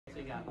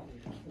got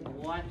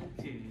 1,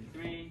 2,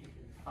 3,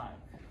 5.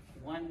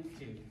 1,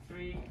 2,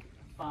 3,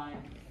 5.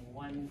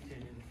 1, 2,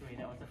 3.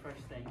 That was the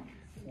first thing.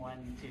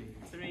 1, 2,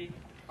 3,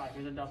 5.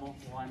 Here's a double.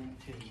 1,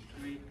 2,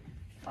 3,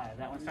 5.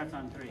 That one starts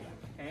on 3.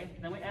 Okay?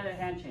 Then we add a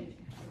hand change.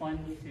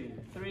 1, 2,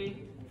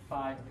 3,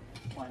 5.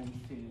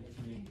 1, 2,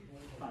 3,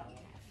 5.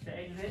 To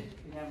exit,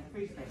 we have a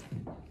free spin.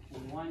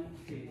 1,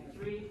 2,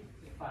 3,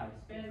 5.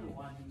 Spin.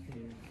 1,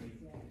 2,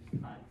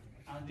 3, 5.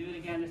 I'll do it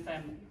again this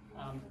time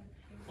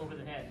over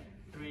the head.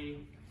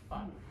 3,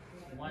 5.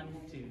 1,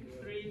 2,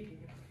 3,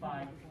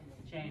 5.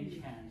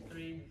 Change hands.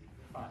 3,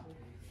 5.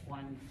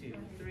 1, 2,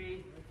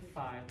 3,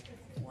 5.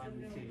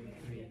 1, 2,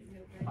 3,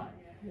 5.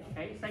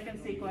 Okay,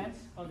 second sequence.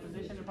 Hold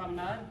position to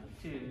promenade.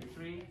 2,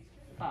 3,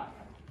 5.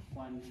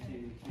 1,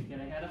 2, 3. Get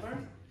ahead of her.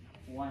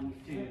 1,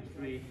 2,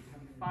 3,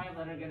 5.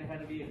 Let her get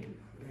ahead of you.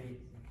 3,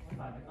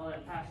 5. Oh,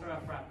 that pass her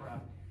up, wrap her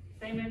up.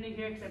 Same ending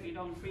here, except you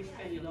don't free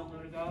spin. You don't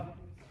let her go.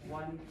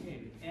 1,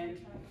 2,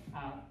 in,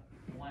 out.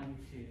 1,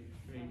 2,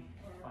 3,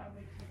 5.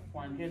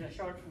 1. Here's a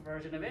short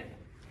version of it.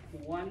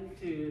 1,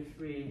 2,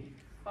 3,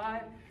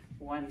 5.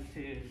 1,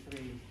 2,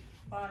 3,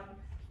 5.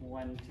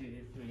 1, 2,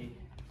 3,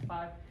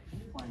 5.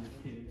 1,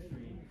 2, 3,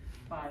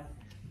 5.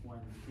 1,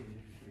 2,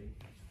 3,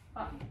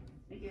 5.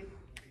 Thank you.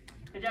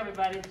 Good job,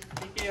 everybody.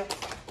 Thank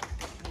you.